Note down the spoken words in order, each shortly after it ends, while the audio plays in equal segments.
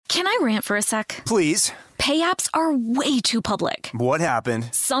Can I rant for a sec? Please. Pay apps are way too public. What happened?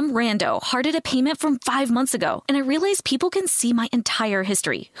 Some rando hearted a payment from 5 months ago, and I realized people can see my entire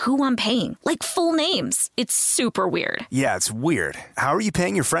history, who I'm paying, like full names. It's super weird. Yeah, it's weird. How are you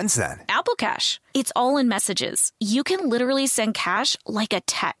paying your friends then? Apple Cash. It's all in messages. You can literally send cash like a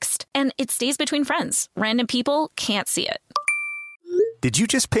text, and it stays between friends. Random people can't see it. Did you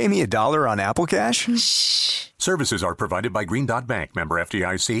just pay me $1 on Apple Cash? Shh. Services are provided by Green Dot Bank, member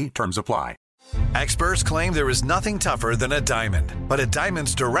FDIC. Terms apply. Experts claim there is nothing tougher than a diamond. But at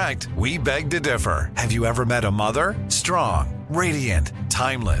Diamonds Direct, we beg to differ. Have you ever met a mother? Strong, radiant,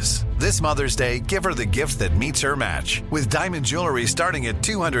 timeless. This Mother's Day, give her the gift that meets her match. With diamond jewelry starting at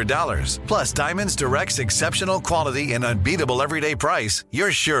 $200. Plus Diamonds Direct's exceptional quality and unbeatable everyday price,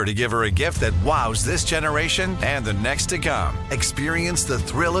 you're sure to give her a gift that wows this generation and the next to come. Experience the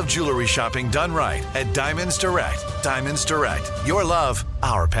thrill of jewelry shopping done right at Diamonds Direct. Diamonds Direct. Your love,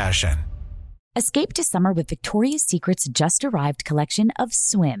 our passion. Escape to summer with Victoria's Secret's just-arrived collection of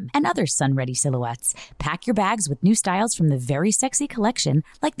swim and other sun-ready silhouettes. Pack your bags with new styles from the Very Sexy collection,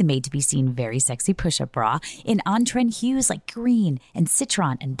 like the made-to-be-seen Very Sexy push-up bra, in on-trend hues like green and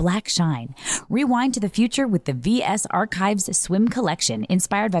citron and black shine. Rewind to the future with the VS Archives swim collection,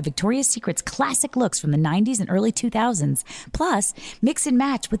 inspired by Victoria's Secret's classic looks from the 90s and early 2000s. Plus, mix and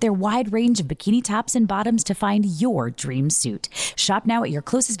match with their wide range of bikini tops and bottoms to find your dream suit. Shop now at your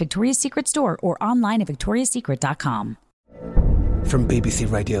closest Victoria's Secret store or online at victoriassecret.com. From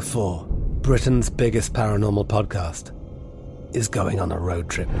BBC Radio 4, Britain's biggest paranormal podcast is going on a road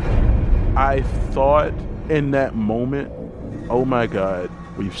trip. I thought in that moment, oh my God,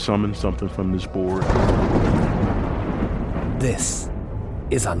 we've summoned something from this board. This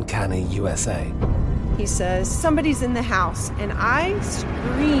is Uncanny USA. He says, somebody's in the house, and I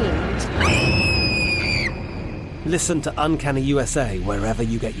screamed. Listen to Uncanny USA wherever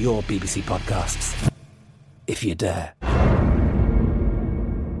you get your BBC podcasts, if you dare.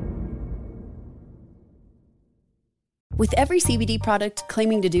 With every CBD product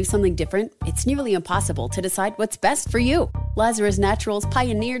claiming to do something different, it's nearly impossible to decide what's best for you. Lazarus Naturals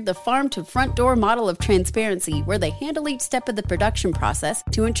pioneered the farm-to-front-door model of transparency, where they handle each step of the production process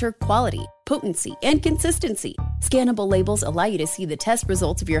to ensure quality, potency, and consistency. Scannable labels allow you to see the test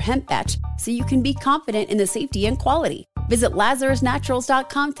results of your hemp batch, so you can be confident in the safety and quality. Visit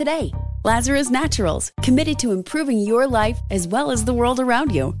LazarusNaturals.com today. Lazarus Naturals, committed to improving your life as well as the world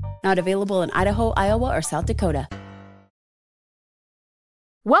around you. Not available in Idaho, Iowa, or South Dakota.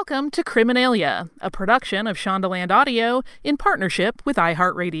 Welcome to Criminalia, a production of Shondaland Audio in partnership with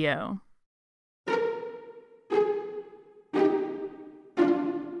iHeartRadio.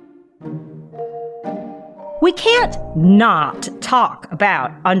 We can't not talk about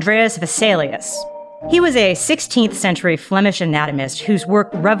Andreas Vesalius. He was a 16th century Flemish anatomist whose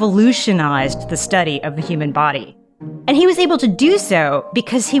work revolutionized the study of the human body. And he was able to do so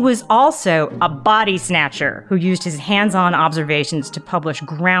because he was also a body snatcher who used his hands-on observations to publish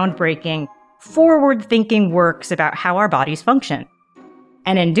groundbreaking, forward-thinking works about how our bodies function.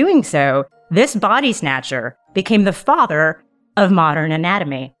 And in doing so, this body snatcher became the father of modern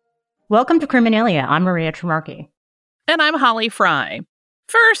anatomy. Welcome to Criminalia. I'm Maria Tremarchi. And I'm Holly Fry.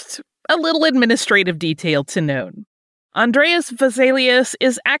 First, a little administrative detail to note. Andreas Vesalius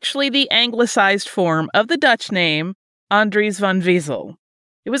is actually the anglicized form of the Dutch name Andries van Wezel.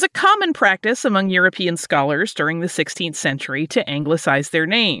 It was a common practice among European scholars during the 16th century to anglicize their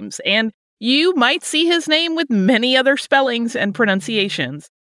names, and you might see his name with many other spellings and pronunciations.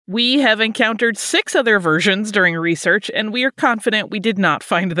 We have encountered 6 other versions during research, and we are confident we did not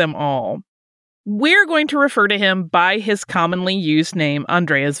find them all. We're going to refer to him by his commonly used name,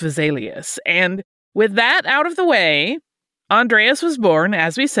 Andreas Vesalius, and with that out of the way, Andreas was born,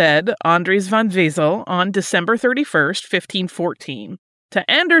 as we said, Andries van Wezel on December 31st, 1514, to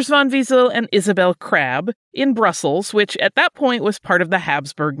Anders van Wezel and Isabel Crabbe in Brussels, which at that point was part of the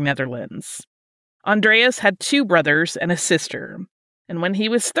Habsburg Netherlands. Andreas had 2 brothers and a sister, and when he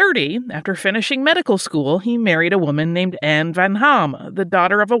was 30, after finishing medical school, he married a woman named Anne van Ham, the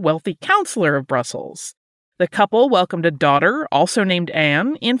daughter of a wealthy councillor of Brussels. The couple welcomed a daughter, also named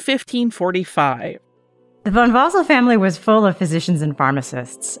Anne, in 1545. The von Wezel family was full of physicians and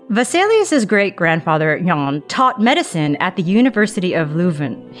pharmacists. Vesalius' great-grandfather, Jan, taught medicine at the University of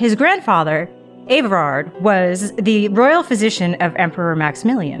Leuven. His grandfather, Everard, was the royal physician of Emperor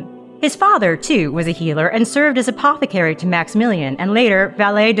Maximilian. His father, too, was a healer and served as apothecary to Maximilian and later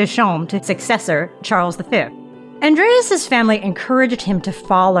valet de chambre to successor Charles V. Andreas' family encouraged him to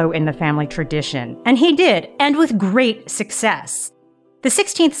follow in the family tradition, and he did, and with great success. The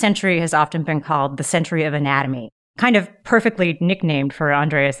 16th century has often been called the century of anatomy, kind of perfectly nicknamed for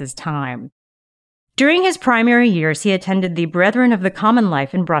Andreas's time. During his primary years, he attended the Brethren of the Common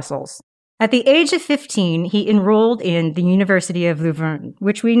Life in Brussels. At the age of 15, he enrolled in the University of Louvain,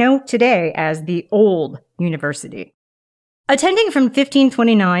 which we know today as the Old University. Attending from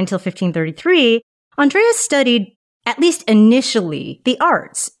 1529 till 1533, Andreas studied, at least initially, the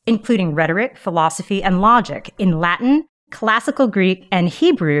arts, including rhetoric, philosophy, and logic in Latin, Classical Greek, and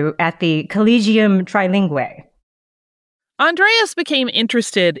Hebrew at the Collegium Trilingue. Andreas became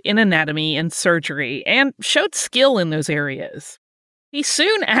interested in anatomy and surgery and showed skill in those areas. He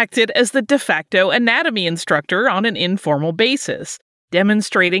soon acted as the de facto anatomy instructor on an informal basis,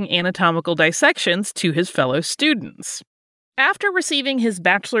 demonstrating anatomical dissections to his fellow students. After receiving his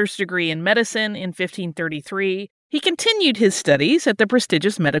bachelor's degree in medicine in 1533, he continued his studies at the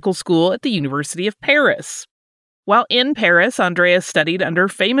prestigious medical school at the University of Paris. While in Paris, Andreas studied under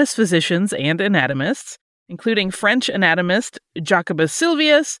famous physicians and anatomists, including French anatomist Jacobus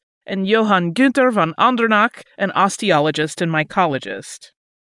Sylvius and Johann Günther von Andernach, an osteologist and mycologist.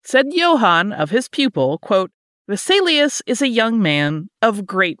 Said Johann of his pupil, quote, "Vesalius is a young man of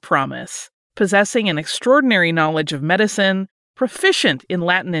great promise, possessing an extraordinary knowledge of medicine, proficient in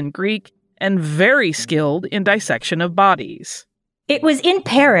Latin and Greek, and very skilled in dissection of bodies." It was in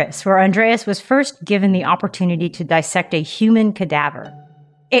Paris where Andreas was first given the opportunity to dissect a human cadaver.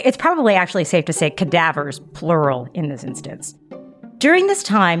 It's probably actually safe to say cadavers, plural, in this instance. During this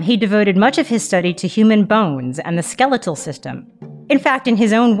time, he devoted much of his study to human bones and the skeletal system. In fact, in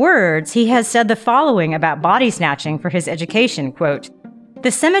his own words, he has said the following about body snatching for his education, quote,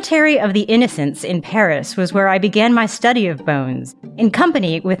 "The Cemetery of the Innocents in Paris was where I began my study of bones, in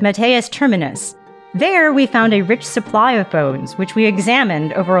company with Matthias Terminus. There we found a rich supply of bones, which we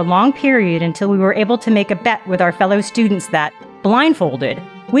examined over a long period until we were able to make a bet with our fellow students that, blindfolded,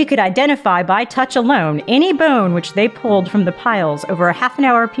 we could identify by touch alone any bone which they pulled from the piles over a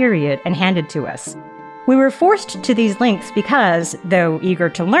half-an-hour period and handed to us. We were forced to these lengths because, though eager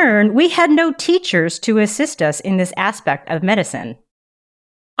to learn, we had no teachers to assist us in this aspect of medicine."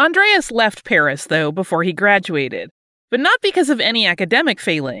 Andreas left Paris, though, before he graduated, but not because of any academic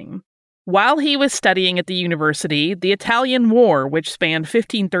failing. While he was studying at the university, the Italian War, which spanned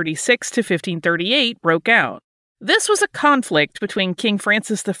 1536 to 1538, broke out. This was a conflict between King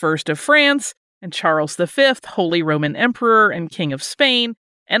Francis I of France and Charles V, Holy Roman Emperor and King of Spain,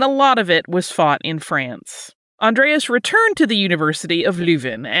 and a lot of it was fought in France. Andreas returned to the University of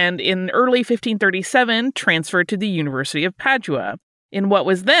Louvain and in early 1537 transferred to the University of Padua, in what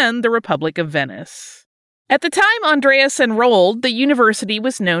was then the Republic of Venice. At the time Andreas enrolled, the university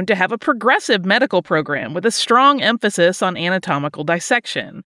was known to have a progressive medical program with a strong emphasis on anatomical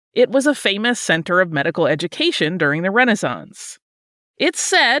dissection. It was a famous center of medical education during the Renaissance. It's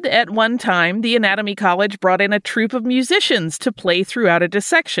said at one time the Anatomy College brought in a troupe of musicians to play throughout a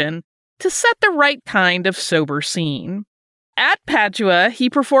dissection to set the right kind of sober scene. At Padua, he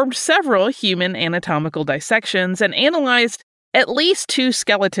performed several human anatomical dissections and analyzed at least 2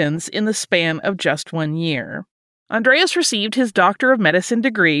 skeletons in the span of just 1 year. Andreas received his Doctor of Medicine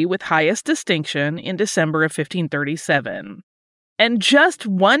degree with highest distinction in December of 1537. And just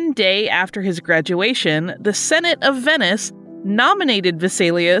 1 day after his graduation, the Senate of Venice nominated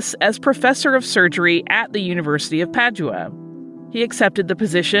Vesalius as professor of surgery at the University of Padua. He accepted the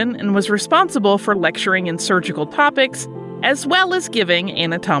position and was responsible for lecturing in surgical topics, as well as giving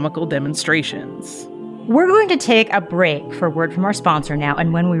anatomical demonstrations. We're going to take a break for a word from our sponsor now,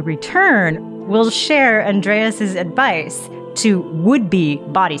 and when we return, we'll share Andreas's advice to would-be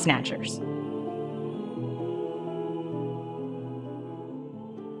body snatchers.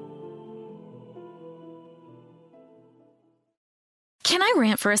 Can I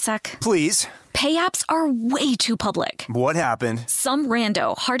rant for a sec? Please. Pay apps are way too public. What happened? Some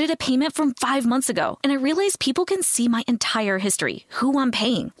rando hearted a payment from 5 months ago, and I realized people can see my entire history, who I'm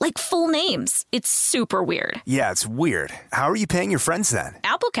paying, like full names. It's super weird. Yeah, it's weird. How are you paying your friends then?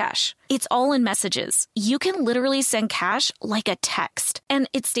 Apple Cash. It's all in messages. You can literally send cash like a text, and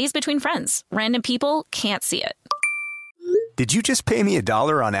it stays between friends. Random people can't see it. Did you just pay me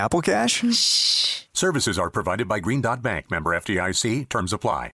 $1 on Apple Cash? Shh. Services are provided by Green Dot Bank, member FDIC. Terms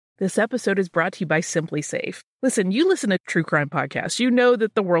apply. This episode is brought to you by Simply Safe. Listen, you listen to true crime podcasts. You know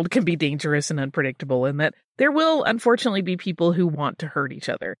that the world can be dangerous and unpredictable, and that there will, unfortunately, be people who want to hurt each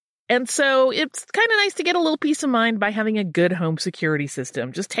other. And so it's kind of nice to get a little peace of mind by having a good home security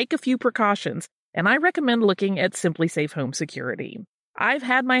system. Just take a few precautions, and I recommend looking at Simply Safe Home Security. I've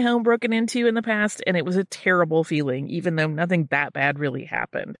had my home broken into in the past, and it was a terrible feeling, even though nothing that bad really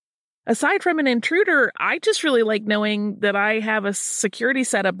happened. Aside from an intruder, I just really like knowing that I have a security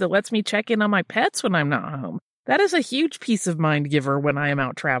setup that lets me check in on my pets when I'm not home. That is a huge peace of mind giver when I am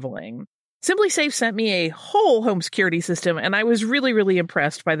out traveling. SimpliSafe sent me a whole home security system, and I was really, really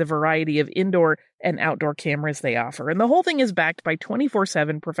impressed by the variety of indoor and outdoor cameras they offer. And the whole thing is backed by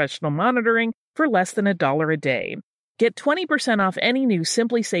 24/7 professional monitoring for less than $1 a day. Get 20% off any new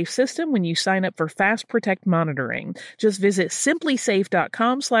SimpliSafe system when you sign up for Fast Protect monitoring. Just visit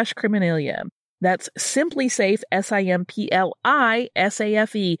simplisafe.com/Criminalia. That's SimpliSafe,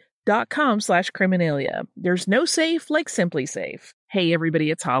 SimpliSafe.com/Criminalia. There's no safe like SimpliSafe. Hey everybody,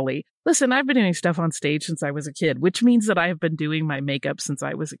 it's Holly. Listen, I've been doing stuff on stage since I was a kid, which means that I have been doing my makeup since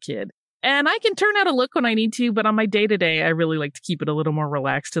I was a kid. And I can turn out a look when I need to, but on my day-to-day, I really like to keep it a little more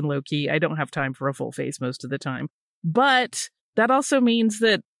relaxed and low-key. I don't have time for a full face most of the time. But that also means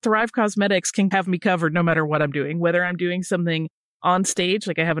that Thrive Causemetics can have me covered no matter what I'm doing, whether I'm doing something on stage,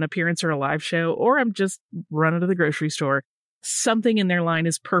 like I have an appearance or a live show, or I'm just running to the grocery store. Something in their line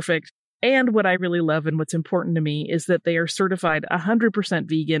is perfect. And what I really love and what's important to me is that they are certified 100%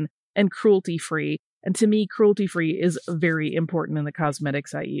 vegan and cruelty-free. And to me, cruelty-free is very important in the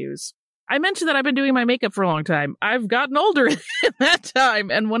cosmetics I use. I mentioned that I've been doing my makeup for a long time. I've gotten older in that time.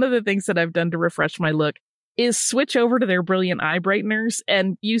 And one of the things that I've done to refresh my look is switch over to their brilliant eye brighteners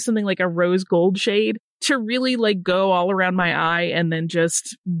and use something like a rose gold shade to really go all around my eye and then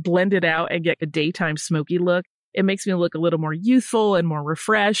just blend it out and get a daytime smoky look. It makes me look a little more youthful and more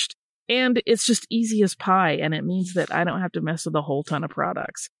refreshed. And it's just easy as pie. And it means that I don't have to mess with a whole ton of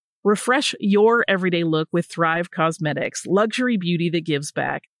products. Refresh your everyday look with Thrive Causemetics, luxury beauty that gives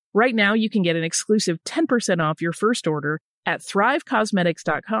back. Right now, you can get an exclusive 10% off your first order at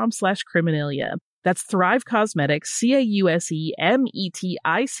thrivecosmetics.com/Criminalia. That's Thrive Causemetics,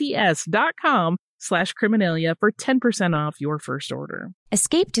 CAUSEMETICS.com/Criminalia for 10% off your first order.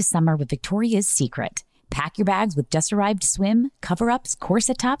 Escape to summer with Victoria's Secret. Pack your bags with just-arrived swim, cover-ups,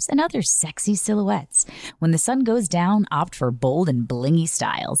 corset tops, and other sexy silhouettes. When the sun goes down, opt for bold and blingy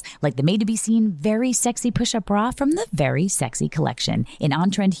styles, like the made-to-be-seen Very Sexy Push-Up Bra from the Very Sexy collection, in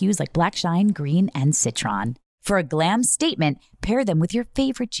on-trend hues like black shine, green, and citron. For a glam statement, pair them with your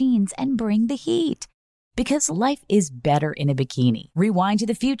favorite jeans and bring the heat. Because life is better in a bikini. Rewind to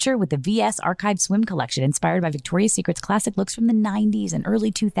the future with the VS Archive Swim Collection inspired by Victoria's Secret's classic looks from the 90s and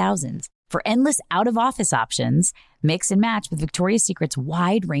early 2000s. For endless out-of-office options, mix and match with Victoria's Secret's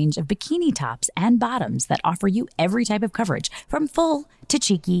wide range of bikini tops and bottoms that offer you every type of coverage, from full to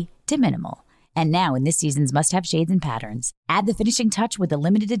cheeky to minimal. And now in this season's must-have shades and patterns, add the finishing touch with the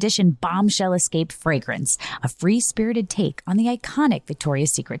limited edition Bombshell Escape fragrance, a free-spirited take on the iconic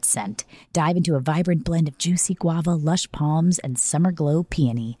Victoria's Secret scent. Dive into a vibrant blend of juicy guava, lush palms, and summer glow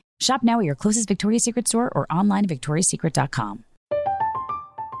peony. Shop now at your closest Victoria's Secret store or online at victoriassecret.com.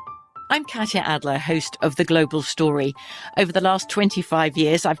 I'm Katya Adler, host of The Global Story. Over the last 25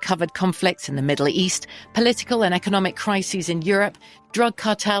 years, I've covered conflicts in the Middle East, political and economic crises in Europe, drug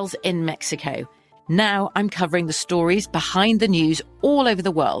cartels in Mexico. Now I'm covering the stories behind the news all over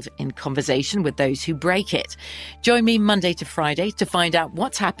the world in conversation with those who break it. Join me Monday to Friday to find out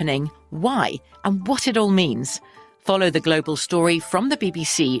what's happening, why, and what it all means. Follow The Global Story from the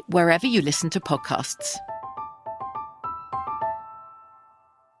BBC wherever you listen to podcasts.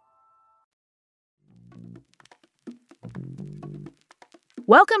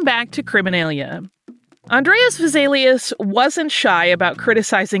 Welcome back to Criminalia. Andreas Vesalius wasn't shy about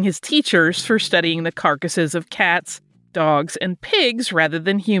criticizing his teachers for studying the carcasses of cats, dogs, and pigs rather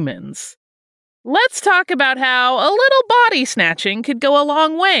than humans. Let's talk about how a little body snatching could go a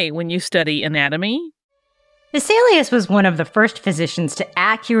long way when you study anatomy. Vesalius was one of the first physicians to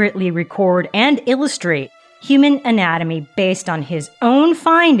accurately record and illustrate human anatomy based on his own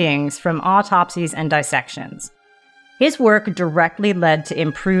findings from autopsies and dissections. His work directly led to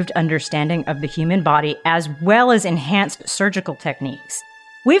improved understanding of the human body as well as enhanced surgical techniques.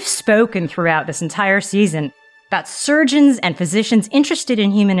 We've spoken throughout this entire season about surgeons and physicians interested in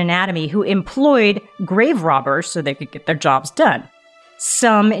human anatomy who employed grave robbers so they could get their jobs done.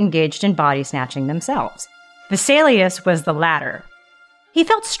 Some engaged in body snatching themselves. Vesalius was the latter. He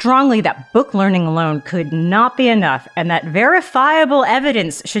felt strongly that book learning alone could not be enough and that verifiable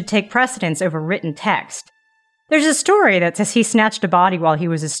evidence should take precedence over written text. There's a story that says he snatched a body while he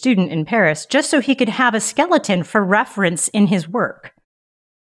was a student in Paris just so he could have a skeleton for reference in his work.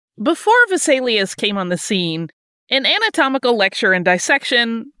 Before Vesalius came on the scene, an anatomical lecture and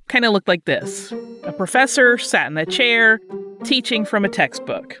dissection kind of looked like this. A professor sat in a chair, teaching from a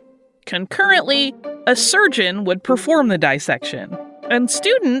textbook. Concurrently, a surgeon would perform the dissection, and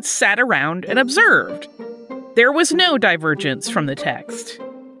students sat around and observed. There was no divergence from the text.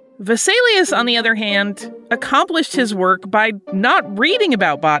 Vesalius, on the other hand, accomplished his work by not reading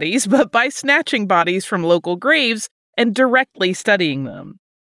about bodies, but by snatching bodies from local graves and directly studying them.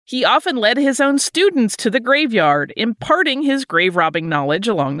 He often led his own students to the graveyard, imparting his grave-robbing knowledge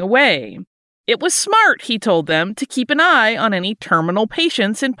along the way. It was smart, he told them, to keep an eye on any terminal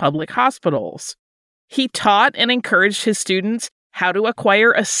patients in public hospitals. He taught and encouraged his students how to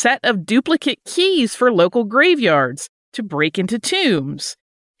acquire a set of duplicate keys for local graveyards to break into tombs.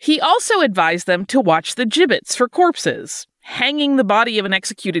 He also advised them to watch the gibbets for corpses. Hanging the body of an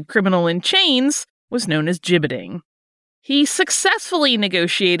executed criminal in chains was known as gibbeting. He successfully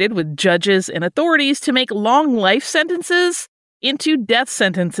negotiated with judges and authorities to make long life sentences into death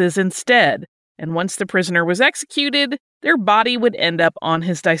sentences instead, and once the prisoner was executed, their body would end up on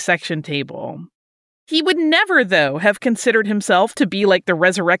his dissection table. He would never, though, have considered himself to be like the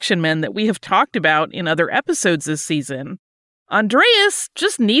resurrection men that we have talked about in other episodes this season. Andreas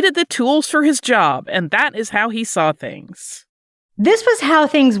just needed the tools for his job, and that is how he saw things. This was how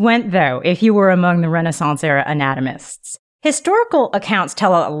things went, though, if you were among the Renaissance-era anatomists. Historical accounts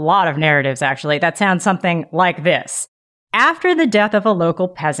tell a lot of narratives, actually, that sound something like this. After the death of a local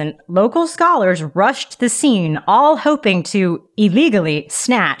peasant, local scholars rushed the scene, all hoping to illegally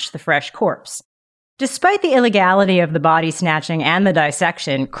snatch the fresh corpse. Despite the illegality of the body snatching and the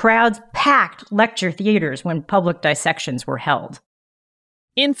dissection, crowds packed lecture theaters when public dissections were held.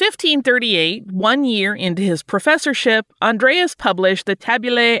 In 1538, 1 year into his professorship, Andreas published the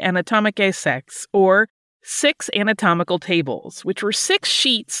Tabulae Anatomicae Sex, or 6 anatomical tables, which were 6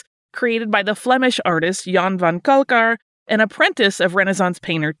 sheets created by the Flemish artist Jan van Kalkar, an apprentice of Renaissance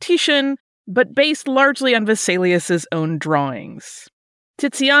painter Titian, but based largely on Vesalius's own drawings.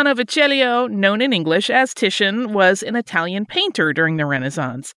 Tiziano Vecellio, known in English as Titian, was an Italian painter during the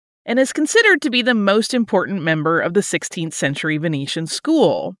Renaissance, and is considered to be the most important member of the 16th century Venetian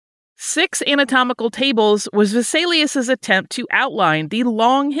school. 6 anatomical tables was Vesalius's attempt to outline the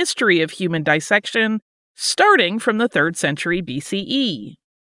long history of human dissection, starting from the 3rd century BCE.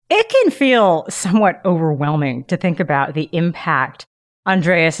 It can feel somewhat overwhelming to think about the impact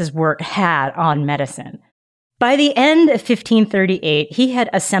Andreas's work had on medicine. By the end of 1538, he had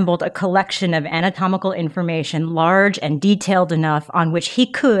assembled a collection of anatomical information large and detailed enough on which he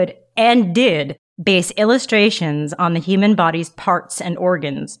could, and did, base illustrations on the human body's parts and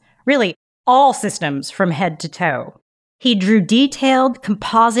organs, really all systems from head to toe. He drew detailed,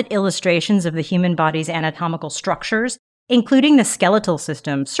 composite illustrations of the human body's anatomical structures, including the skeletal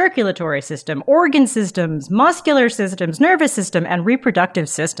system, circulatory system, organ systems, muscular systems, nervous system, and reproductive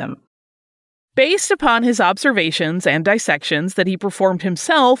system. Based upon his observations and dissections that he performed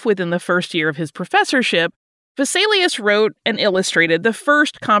himself within the first year of his professorship, Vesalius wrote and illustrated the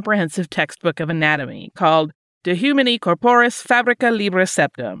first comprehensive textbook of anatomy, called De Humani Corporis Fabrica Libre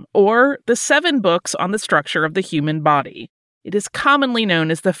Septem, or the 7 books on the structure of the human body. It is commonly known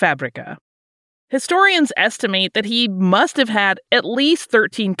as the Fabrica. Historians estimate that he must have had at least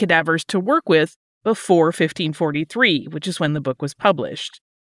 13 cadavers to work with before 1543, which is when the book was published.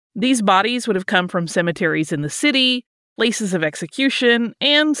 These bodies would have come from cemeteries in the city, places of execution,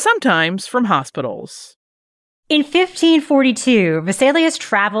 and sometimes from hospitals. In 1542, Vesalius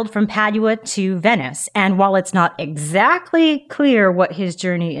traveled from Padua to Venice, and while it's not exactly clear what his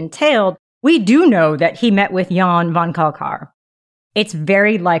journey entailed, we do know that he met with Jan van Kalkar. It's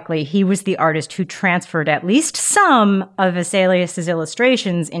very likely he was the artist who transferred at least some of Vesalius's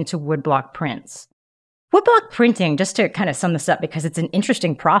illustrations into woodblock prints. Woodblock printing, just to kind of sum this up because it's an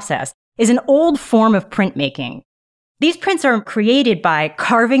interesting process, is an old form of printmaking. These prints are created by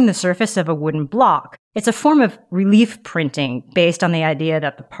carving the surface of a wooden block. It's a form of relief printing based on the idea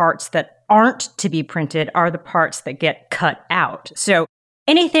that the parts that aren't to be printed are the parts that get cut out. So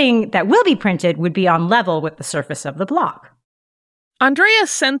anything that will be printed would be on level with the surface of the block.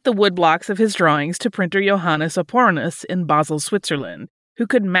 Andreas sent the woodblocks of his drawings to printer Johannes Apornus in Basel, Switzerland, who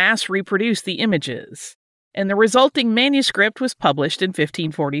could mass reproduce the images. And the resulting manuscript was published in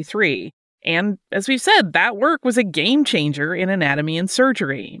 1543. And, as we've said, that work was a game changer in anatomy and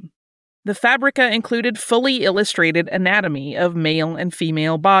surgery. The Fabrica included fully illustrated anatomy of male and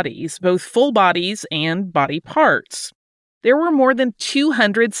female bodies, both full bodies and body parts. There were more than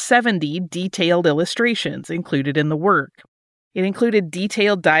 270 detailed illustrations included in the work. It included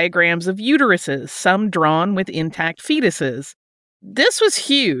detailed diagrams of uteruses, some drawn with intact fetuses. This was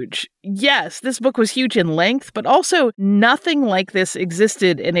huge. Yes, this book was huge in length, but also nothing like this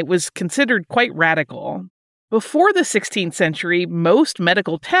existed, and it was considered quite radical. Before the 16th century, most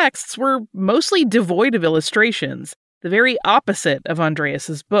medical texts were mostly devoid of illustrations, the very opposite of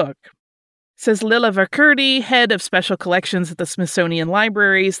Andreas's book. Says Lilla Verkurdi, head of special collections at the Smithsonian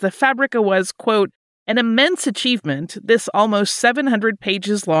Libraries, the Fabrica was, quote, an immense achievement. This almost 700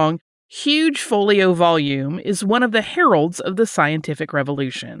 pages long, huge folio volume is one of the heralds of the scientific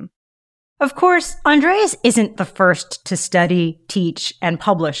revolution. Of course, Andreas isn't the first to study, teach, and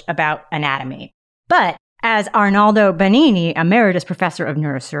publish about anatomy. But as Arnaldo Benini, emeritus professor of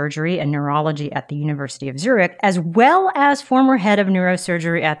neurosurgery and neurology at the University of Zurich, as well as former head of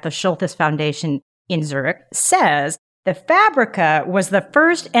neurosurgery at the Schulthess Foundation in Zurich, says, the Fabrica was the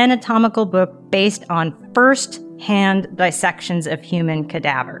first anatomical book based on first-hand dissections of human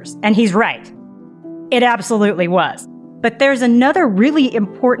cadavers. And he's right. It absolutely was. But there's another really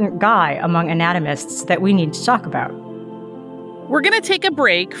important guy among anatomists that we need to talk about. We're going to take a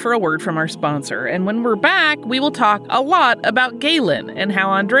break for a word from our sponsor, and when we're back, we will talk a lot about Galen and how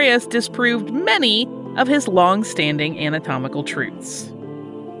Andreas disproved many of his long-standing anatomical truths.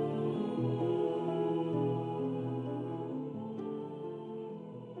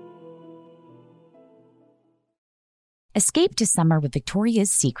 Escape to summer with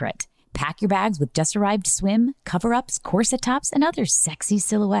Victoria's Secret. Pack your bags with just-arrived swim, cover-ups, corset tops, and other sexy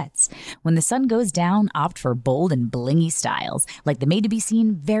silhouettes. When the sun goes down, opt for bold and blingy styles, like the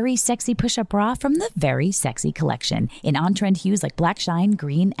made-to-be-seen Very Sexy Push-Up Bra from the Very Sexy Collection, in on-trend hues like black shine,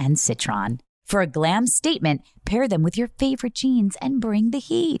 green, and citron. For a glam statement, pair them with your favorite jeans and bring the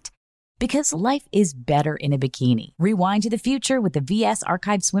heat. Because life is better in a bikini. Rewind to the future with the VS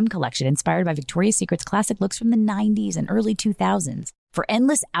Archive Swim Collection, inspired by Victoria's Secret's classic looks from the 90s and early 2000s. For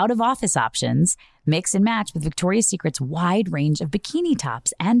endless out-of-office options, mix and match with Victoria's Secret's wide range of bikini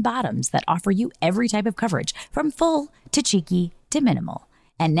tops and bottoms that offer you every type of coverage, from full to cheeky to minimal.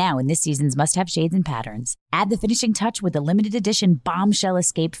 And now, in this season's must-have shades and patterns, add the finishing touch with the limited edition Bombshell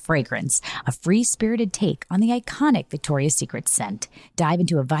Escape fragrance, a free-spirited take on the iconic Victoria's Secret scent. Dive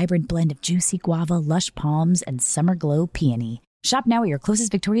into a vibrant blend of juicy guava, lush palms, and summer glow peony. Shop now at your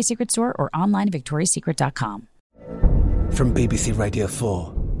closest Victoria's Secret store or online at victoriassecret.com. From BBC Radio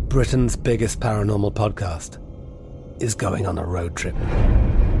 4, Britain's biggest paranormal podcast is going on a road trip.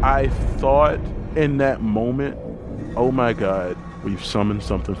 I thought in that moment, oh my God, we've summoned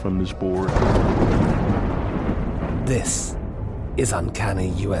something from this board. This is Uncanny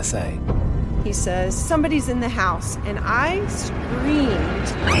USA. He says, somebody's in the house, and I screamed.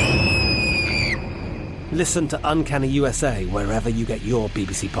 Listen to Uncanny USA wherever you get your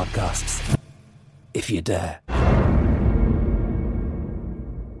BBC podcasts, if you dare.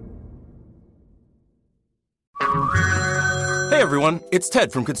 Hey everyone, it's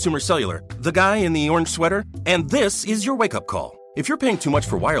Ted from Consumer Cellular, the guy in the orange sweater, and this is your wake-up call. If you're paying too much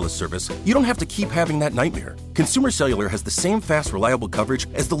for wireless service, you don't have to keep having that nightmare. Consumer Cellular has the same fast, reliable coverage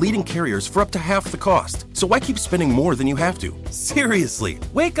as the leading carriers for up to half the cost. So why keep spending more than you have to? Seriously,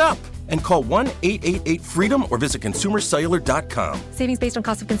 wake up and call 1-888-FREEDOM or visit consumercellular.com. Savings based on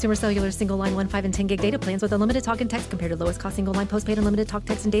cost of Consumer Cellular single line 1, 5, and 10 gig data plans with unlimited talk and text compared to lowest cost single line postpaid unlimited talk,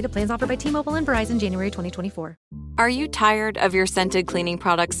 text, and data plans offered by T-Mobile and Verizon January 2024. Are you tired of your scented cleaning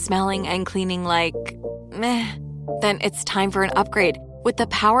products smelling and cleaning like meh? Then it's time for an upgrade with the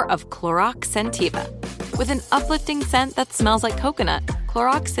power of Clorox Scentiva. With an uplifting scent that smells like coconut,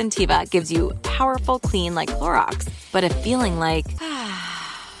 Clorox Scentiva gives you powerful clean like Clorox, but a feeling like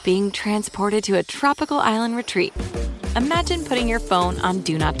being transported to a tropical island retreat. Imagine putting your phone on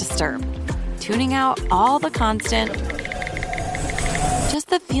Do Not Disturb, tuning out all the constant, just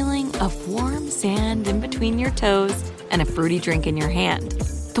the feeling of warm sand in between your toes and a fruity drink in your hand.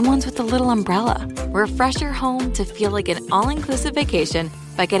 The ones with the little umbrella. Refresh your home to feel like an all-inclusive vacation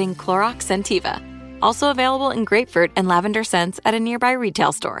by getting Clorox Scentiva. Also available in grapefruit and lavender scents at a nearby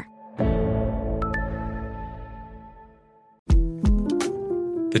retail store.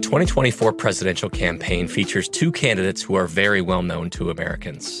 The 2024 presidential campaign features two candidates who are very well known to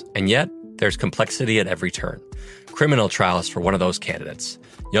Americans. And yet, there's complexity at every turn. Criminal trials for one of those candidates.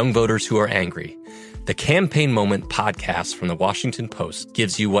 Young voters who are angry. The Campaign Moment podcast from the Washington Post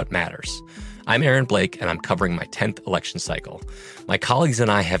gives you what matters. I'm Aaron Blake, and I'm covering my 10th election cycle. My colleagues and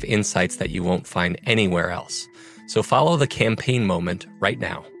I have insights that you won't find anywhere else. So follow The Campaign Moment right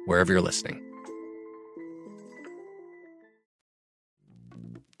now, wherever you're listening.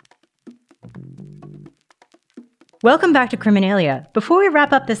 Welcome back to Criminalia. Before we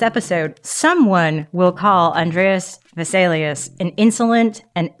wrap up this episode, someone will call Andreas Vesalius an insolent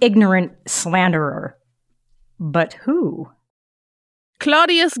and ignorant slanderer. But who?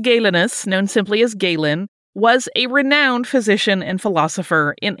 Claudius Galenus, known simply as Galen, was a renowned physician and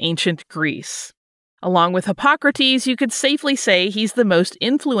philosopher in ancient Greece. Along with Hippocrates, you could safely say he's the most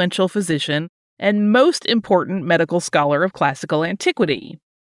influential physician and most important medical scholar of classical antiquity.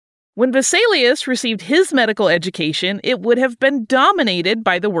 When Vesalius received his medical education, it would have been dominated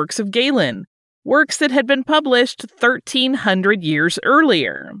by the works of Galen, works that had been published 1,300 years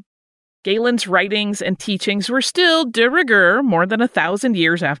earlier. Galen's writings and teachings were still de rigueur more than 1,000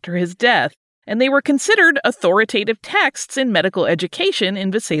 years after his death, and they were considered authoritative texts in medical education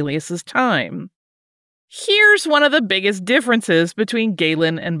in Vesalius's time. Here's one of the biggest differences between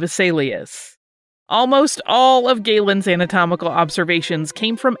Galen and Vesalius. Almost all of Galen's anatomical observations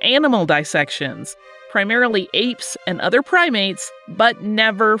came from animal dissections, primarily apes and other primates, but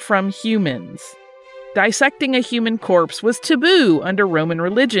never from humans. Dissecting a human corpse was taboo under Roman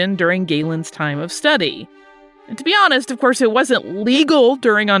religion during Galen's time of study. And to be honest, of course, it wasn't legal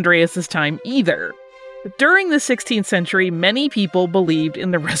during Andreas's time either. But during the 16th century, many people believed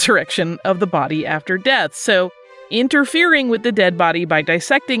in the resurrection of the body after death, so interfering with the dead body by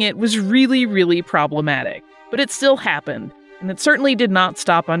dissecting it was really, really problematic. But it still happened, and it certainly did not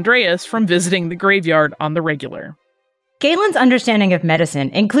stop Andreas from visiting the graveyard on the regular. Galen's understanding of medicine,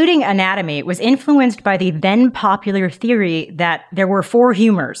 including anatomy, was influenced by the then popular theory that there were 4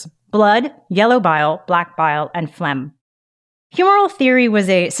 humors: blood, yellow bile, black bile, and phlegm. Humoral theory was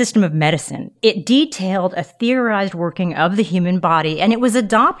a system of medicine. It detailed a theorized working of the human body, and it was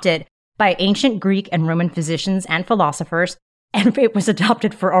adopted by ancient Greek and Roman physicians and philosophers, and it was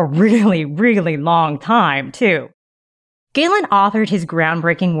adopted for a really, really long time, too. Galen authored his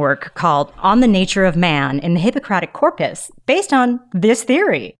groundbreaking work called On the Nature of Man in the Hippocratic Corpus, based on this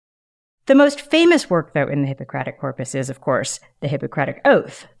theory. The most famous work, though, in the Hippocratic Corpus is, of course, the Hippocratic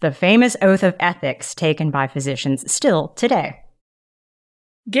Oath, the famous oath of ethics taken by physicians still today.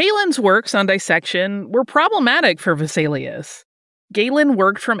 Galen's works on dissection were problematic for Vesalius. Galen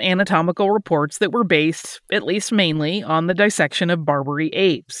worked from anatomical reports that were based, at least mainly, on the dissection of Barbary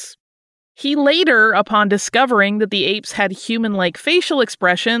apes. He later, upon discovering that the apes had human-like facial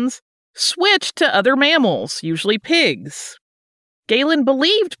expressions, switched to other mammals, usually pigs. Galen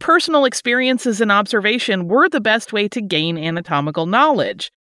believed personal experiences and observation were the best way to gain anatomical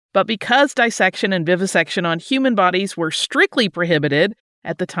knowledge, but because dissection and vivisection on human bodies were strictly prohibited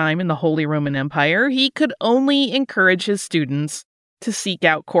at the time in the Holy Roman Empire, he could only encourage his students to seek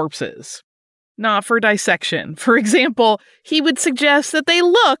out corpses. Not for dissection. For example, he would suggest that they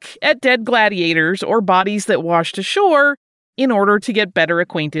look at dead gladiators or bodies that washed ashore in order to get better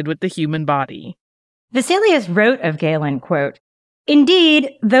acquainted with the human body. Vesalius wrote of Galen, quote,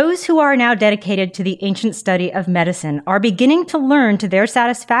 "Indeed, those who are now dedicated to the ancient study of medicine are beginning to learn to their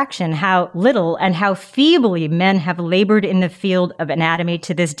satisfaction how little and how feebly men have labored in the field of anatomy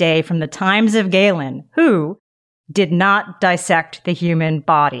to this day from the times of Galen, who did not dissect the human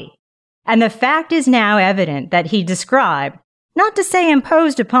body. And the fact is now evident that he described, not to say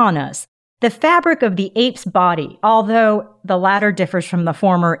imposed upon us, the fabric of the ape's body, although the latter differs from the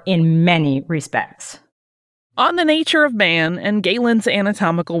former in many respects." On the Nature of Man and Galen's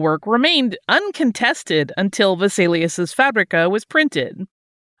anatomical work remained uncontested until Vesalius's Fabrica was printed.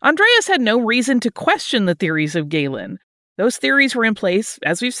 Andreas had no reason to question the theories of Galen. Those theories were in place,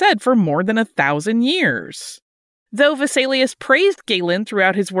 as we've said, for more than 1,000 years. Though Vesalius praised Galen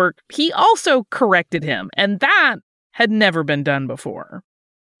throughout his work, he also corrected him, and that had never been done before.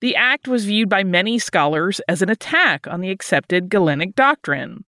 The act was viewed by many scholars as an attack on the accepted Galenic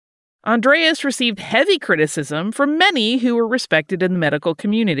doctrine. Andreas received heavy criticism from many who were respected in the medical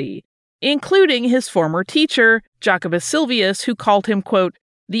community, including his former teacher, Jacobus Silvius, who called him, quote,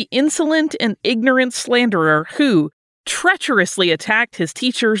 "the insolent and ignorant slanderer who treacherously attacked his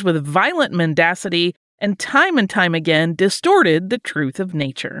teachers with violent mendacity and time again distorted the truth of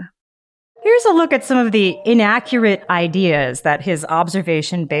nature." Here's a look at some of the inaccurate ideas that his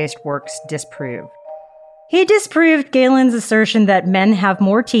observation-based works disproved. He disproved Galen's assertion that men have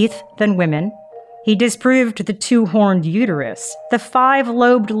more teeth than women. He disproved the 2-horned uterus, the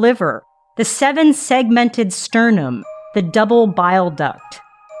 5-lobed liver, the 7-segmented sternum, the double bile duct.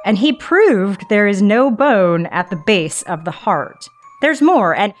 And he proved there is no bone at the base of the heart. There's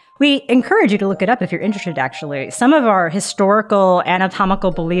more, and we encourage you to look it up if you're interested, actually. Some of our historical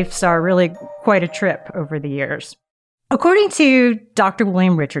anatomical beliefs are really quite a trip over the years. According to Dr.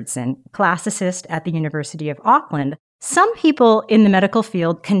 William Richardson, classicist at the University of Auckland, some people in the medical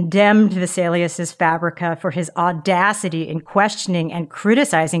field condemned Vesalius's Fabrica for his audacity in questioning and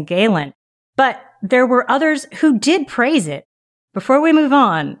criticizing Galen, but there were others who did praise it. Before we move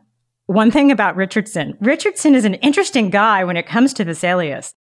on, one thing about Richardson. Richardson is an interesting guy when it comes to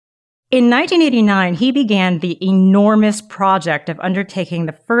Vesalius. In 1989, he began the enormous project of undertaking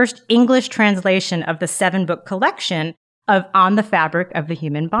the first English translation of the 7-book collection of On the Fabric of the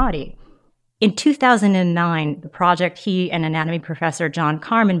Human Body. In 2009, the project he and anatomy professor John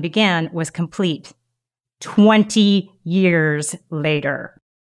Carman began was complete. 20 years later.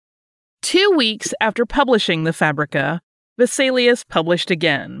 2 weeks after publishing the Fabrica, Vesalius published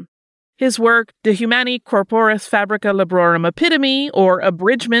again. His work, De Humani Corporis Fabrica Librorum Epitome, or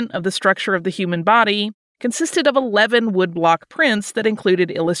Abridgment of the Structure of the Human Body, consisted of 11 woodblock prints that included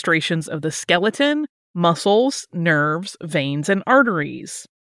illustrations of the skeleton, muscles, nerves, veins, and arteries.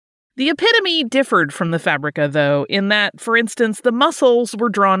 The epitome differed from the Fabrica, though, in that, for instance, the muscles were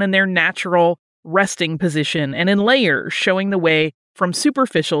drawn in their natural resting position and in layers, showing the way from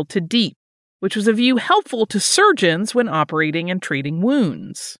superficial to deep, which was a view helpful to surgeons when operating and treating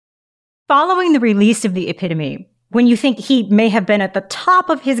wounds. Following the release of the epitome, when you think he may have been at the top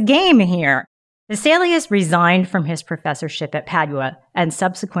of his game here, Vesalius resigned from his professorship at Padua and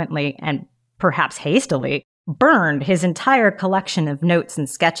subsequently, and perhaps hastily, burned his entire collection of notes and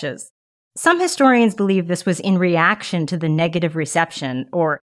sketches. Some historians believe this was in reaction to the negative reception,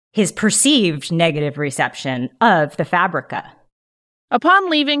 or his perceived negative reception, of the Fabrica. Upon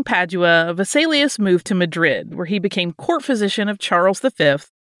leaving Padua, Vesalius moved to Madrid, where he became court physician of Charles V,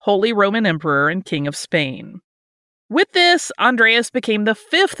 Holy Roman Emperor and King of Spain. With this, Andreas became the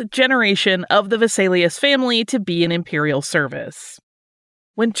 5th generation of the Vesalius family to be in imperial service.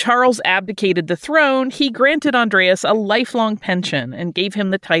 When Charles abdicated the throne, he granted Andreas a lifelong pension and gave him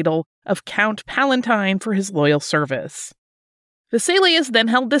the title of Count Palatine for his loyal service. Vesalius then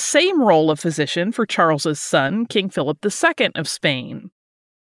held the same role of physician for Charles's son, King Philip II of Spain.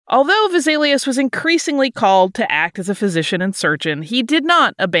 Although Vesalius was increasingly called to act as a physician and surgeon, he did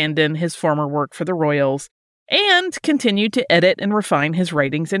not abandon his former work for the royals and continued to edit and refine his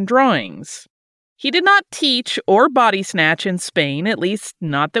writings and drawings. He did not teach or body snatch in Spain, at least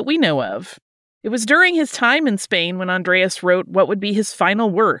not that we know of. It was during his time in Spain when Andreas wrote what would be his final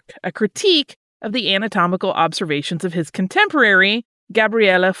work, a critique of the anatomical observations of his contemporary,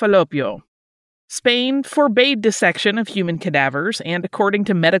 Gabriele Falloppio. Spain forbade dissection of human cadavers, and according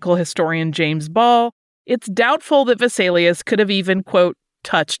to medical historian James Ball, it's doubtful that Vesalius could have even, quote,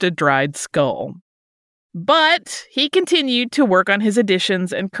 touched a dried skull. But he continued to work on his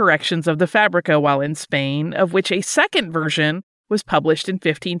editions and corrections of the Fabrica while in Spain, of which a second version was published in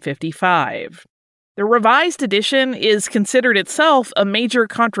 1555. The revised edition is considered itself a major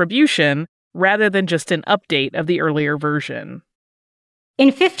contribution rather than just an update of the earlier version. In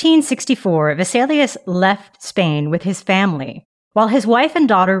 1564, Vesalius left Spain with his family. While his wife and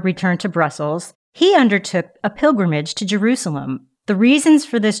daughter returned to Brussels, he undertook a pilgrimage to Jerusalem. The reasons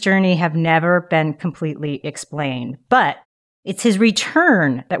for this journey have never been completely explained, but it's his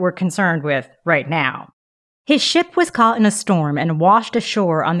return that we're concerned with right now. His ship was caught in a storm and washed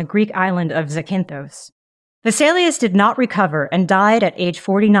ashore on the Greek island of Zakynthos. Vesalius did not recover and died at age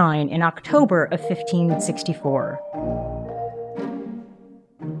 49 in October of 1564.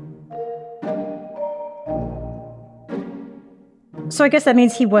 So I guess that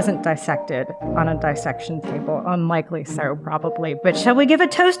means he wasn't dissected on a dissection table. Unlikely so, probably. But shall we give a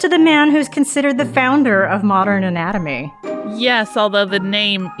toast to the man who's considered the founder of modern anatomy? Yes, although the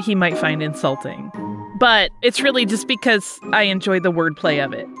name he might find insulting. But it's really just because I enjoy the wordplay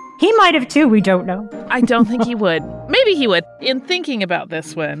of it. He might have too, we don't know. I don't think he would. Maybe he would. In thinking about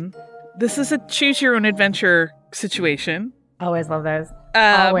this one, this is a choose-your-own-adventure situation. Always love those.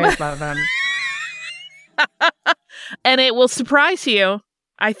 Always love them. And it will surprise you,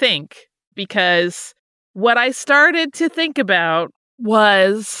 I think, because what I started to think about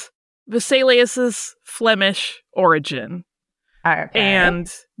was Vesalius's Flemish origin. Okay. And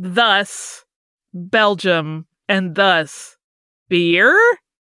thus Belgium, and thus beer?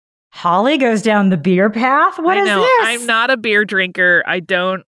 Holly goes down the beer path? What is this? I'm not a beer drinker. I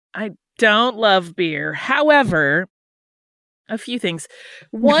don't love beer. However, a few things.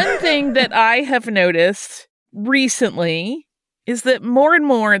 One thing that I have noticed recently is that more and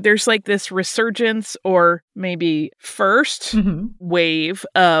more there's like this resurgence or maybe first wave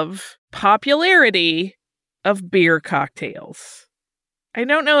of popularity of beer cocktails. I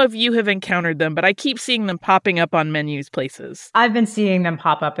don't know if you have encountered them, but I keep seeing them popping up on menus places. I've been seeing them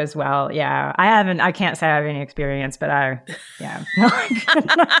pop up as well. Yeah. I can't say I have any experience, but yeah.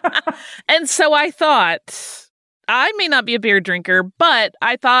 And so I thought, I may not be a beer drinker, but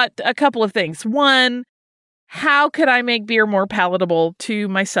I thought a couple of things. One, how could I make beer more palatable to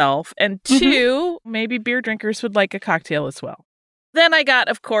myself? And two, maybe beer drinkers would like a cocktail as well. Then I got,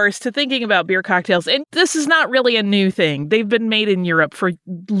 of course, to thinking about beer cocktails. And this is not really a new thing. They've been made in Europe for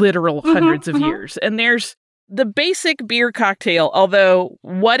literal hundreds of years. And there's the basic beer cocktail, although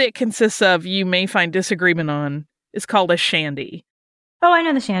what it consists of, you may find disagreement on, is called a shandy. Oh, I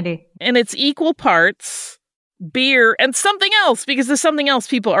know the shandy. And it's equal parts beer and something else, because there's something else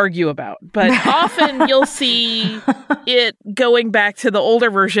people argue about. But often you'll see it going back to the older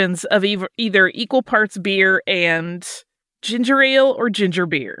versions of either equal parts beer and ginger ale or ginger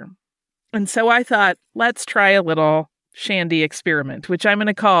beer. And so I thought, let's try a little shandy experiment, which I'm going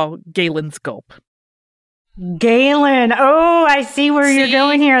to call Galen's Gulp. Galen. Oh, I see where you're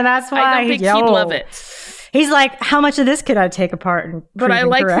going here. That's why. I don't think he'd love it. He's like, how much of this could I take apart? But I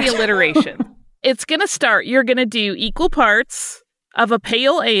like the alliteration. It's going to start, you're going to do equal parts of a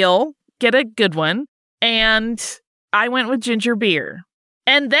pale ale, get a good one, and I went with ginger beer.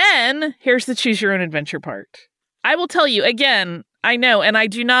 And then, here's the choose your own adventure part. I will tell you, again, I know, and I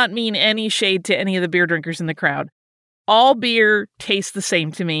do not mean any shade to any of the beer drinkers in the crowd. All beer tastes the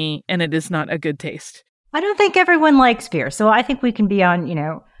same to me, and it is not a good taste. I don't think everyone likes beer, so I think we can be on,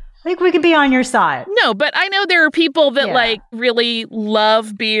 I think we could be on your side. No, but I know there are people that really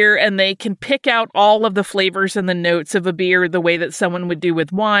love beer and they can pick out all of the flavors and the notes of a beer the way that someone would do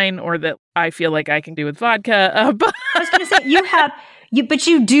with wine, or that I feel like I can do with vodka. I was going to say, but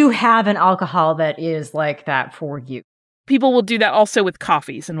you do have an alcohol that is like that for you. People will do that also with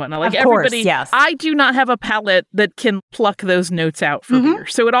coffees and whatnot. Like of course, everybody, yes. I do not have a palate that can pluck those notes out for beer.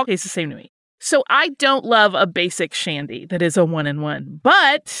 So it all tastes the same to me. So I don't love a basic shandy that is a 1-in-1,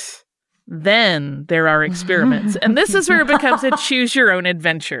 but then there are experiments. And this is where it becomes a choose your own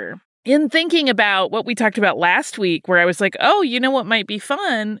adventure. In thinking about what we talked about last week, where I was like, oh, you know what might be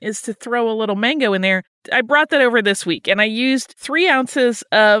fun is to throw a little mango in there. I brought that over this week and I used 3 ounces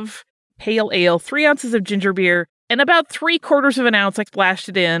of pale ale, 3 ounces of ginger beer, and about 3/4 of an ounce, I splashed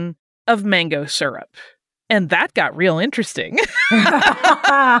it in, of mango syrup. And that got real interesting. And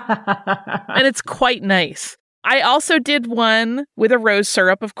it's quite nice. I also did one with a rose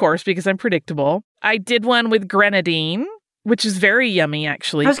syrup, of course, because I'm predictable. I did one with grenadine, which is very yummy,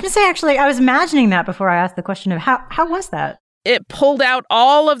 actually. I was going to say, actually, I was imagining that before I asked the question of how was that? It pulled out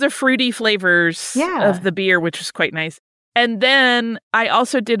all of the fruity flavors of the beer, which was quite nice. And then I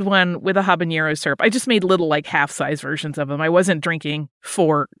also did one with a habanero syrup. I just made little like half-size versions of them. I wasn't drinking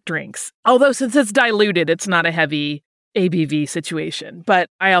 4 drinks. Although since it's diluted, it's not a heavy ABV situation. But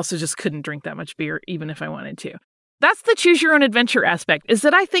I also just couldn't drink that much beer, even if I wanted to. That's the choose your own adventure aspect, is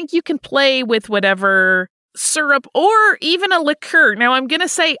that I think you can play with whatever syrup or even a liqueur. Now, I'm going to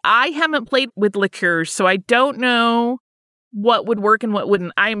say I haven't played with liqueurs, so I don't know what would work and what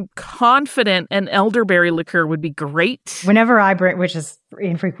wouldn't. I'm confident an elderberry liqueur would be great. Whenever I bring, which is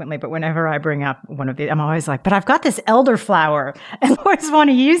infrequently, but whenever I bring up one of these, I'm always like, but I've got this elderflower and I always want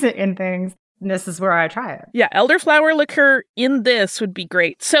to use it in things. And this is where I try it. Yeah, elderflower liqueur in this would be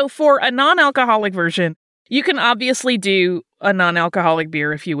great. So for a non-alcoholic version, you can obviously do a non-alcoholic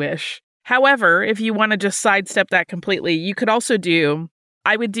beer if you wish. However, if you want to just sidestep that completely, you could also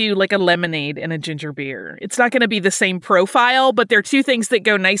I would do like a lemonade and a ginger beer. It's not going to be the same profile, but they're 2 things that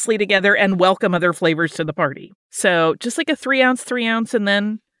go nicely together and welcome other flavors to the party. So just like a 3 ounce, and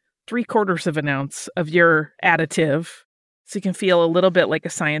then 3/4 of an ounce of your additive. So you can feel a little bit like a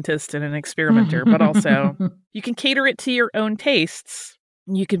scientist and an experimenter, but also you can cater it to your own tastes.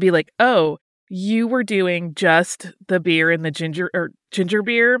 You could be like, oh, you were doing just the beer and the ginger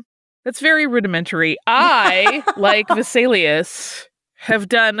beer. That's very rudimentary. I, like Vesalius, have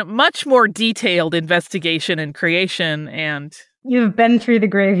done much more detailed investigation and creation, and you've been through the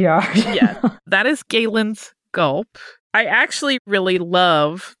graveyard. Yeah, that is Galen's Gulp. I actually really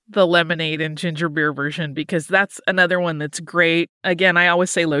love the lemonade and ginger beer version because that's another one that's great. Again, I always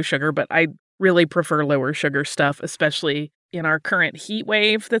say low sugar, but I really prefer lower sugar stuff, especially in our current heat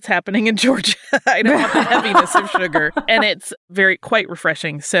wave that's happening in Georgia. I don't want the heaviness of sugar, and it's quite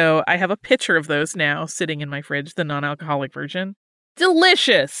refreshing. So I have a pitcher of those now sitting in my fridge, the non-alcoholic version.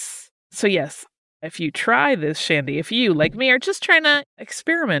 Delicious. So yes, if you try this shandy, if you, like me, are just trying to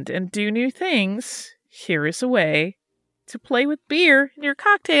experiment and do new things, here is a way to play with beer in your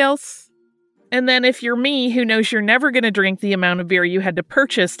cocktails. And then if you're me, who knows you're never going to drink the amount of beer you had to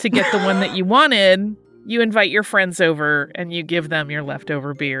purchase to get the one that you wanted, you invite your friends over and you give them your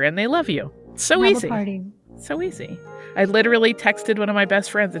leftover beer and they love you. So easy. Have a party. So easy. I literally texted one of my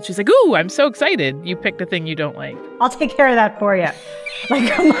best friends and she's like, ooh, I'm so excited. You picked a thing you don't like. I'll take care of that for you. Like,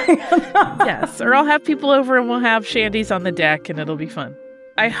 oh my God. Yes, or I'll have people over and we'll have shandies on the deck and it'll be fun.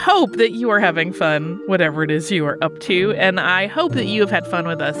 I hope that you are having fun, whatever it is you are up to, and I hope that you have had fun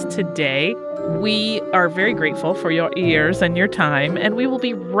with us today. We are very grateful for your ears and your time, and we will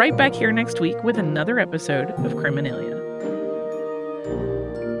be right back here next week with another episode of Criminalia.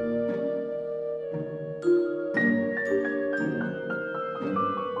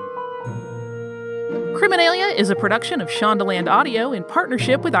 Criminalia is a production of Shondaland Audio in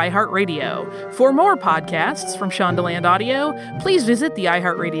partnership with iHeartRadio. For more podcasts from Shondaland Audio, please visit the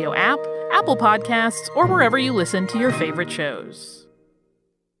iHeartRadio app, Apple Podcasts, or wherever you listen to your favorite shows.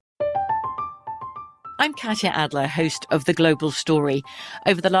 I'm Katya Adler, host of The Global Story.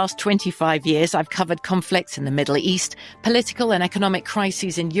 Over the last 25 years, I've covered conflicts in the Middle East, political and economic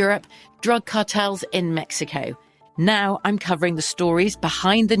crises in Europe, drug cartels in Mexico. Now I'm covering the stories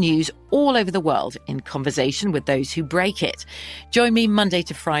behind the news all over the world in conversation with those who break it. Join me Monday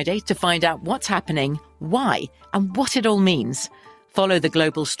to Friday to find out what's happening, why, and what it all means. Follow The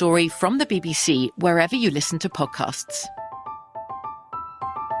Global Story from the BBC wherever you listen to podcasts.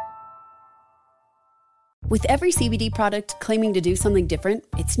 With every CBD product claiming to do something different,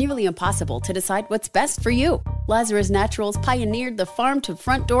 it's nearly impossible to decide what's best for you. Lazarus Naturals pioneered the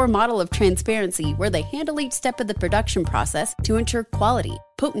farm-to-front-door model of transparency, where they handle each step of the production process to ensure quality,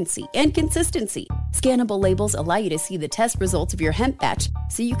 potency, and consistency. Scannable labels allow you to see the test results of your hemp batch,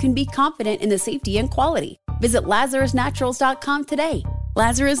 so you can be confident in the safety and quality. Visit LazarusNaturals.com today.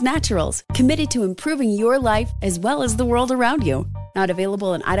 Lazarus Naturals, committed to improving your life as well as the world around you. Not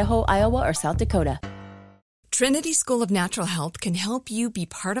available in Idaho, Iowa, or South Dakota. Trinity School of Natural Health can help you be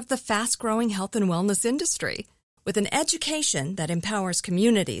part of the fast-growing health and wellness industry. With an education that empowers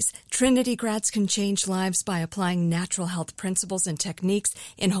communities, Trinity grads can change lives by applying natural health principles and techniques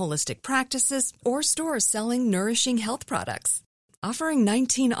in holistic practices or stores selling nourishing health products. Offering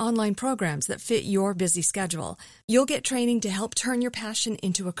 19 online programs that fit your busy schedule, you'll get training to help turn your passion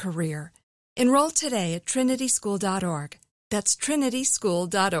into a career. Enroll today at trinityschool.org. That's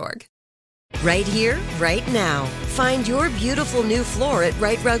trinityschool.org. Right here, right now. Find your beautiful new floor at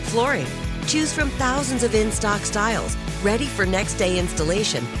Right Rug Flooring. Choose from thousands of in-stock styles, ready for next day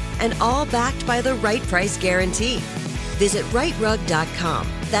installation, and all backed by the right price guarantee. Visit rightrug.com.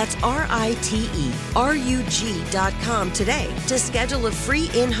 That's RITERUG.com today to schedule a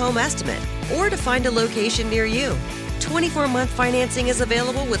free in-home estimate or to find a location near you. 24-month financing is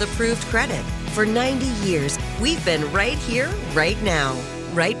available with approved credit. For 90 years, we've been right here, right now.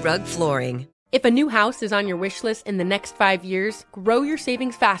 Right Rug Flooring. If a new house is on your wish list in the next 5 years, grow your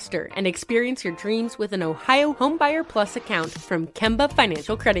savings faster and experience your dreams with an Ohio Homebuyer Plus account from Kemba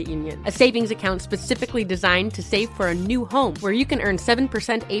Financial Credit Union. A savings account specifically designed to save for a new home, where you can earn 7%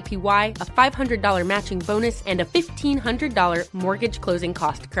 APY, a $500 matching bonus, and a $1,500 mortgage closing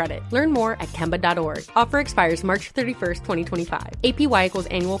cost credit. Learn more at Kemba.org. Offer expires March 31st, 2025. APY equals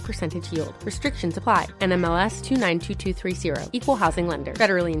annual percentage yield. Restrictions apply. NMLS 292230. Equal housing lender.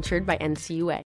 Federally insured by NCUA.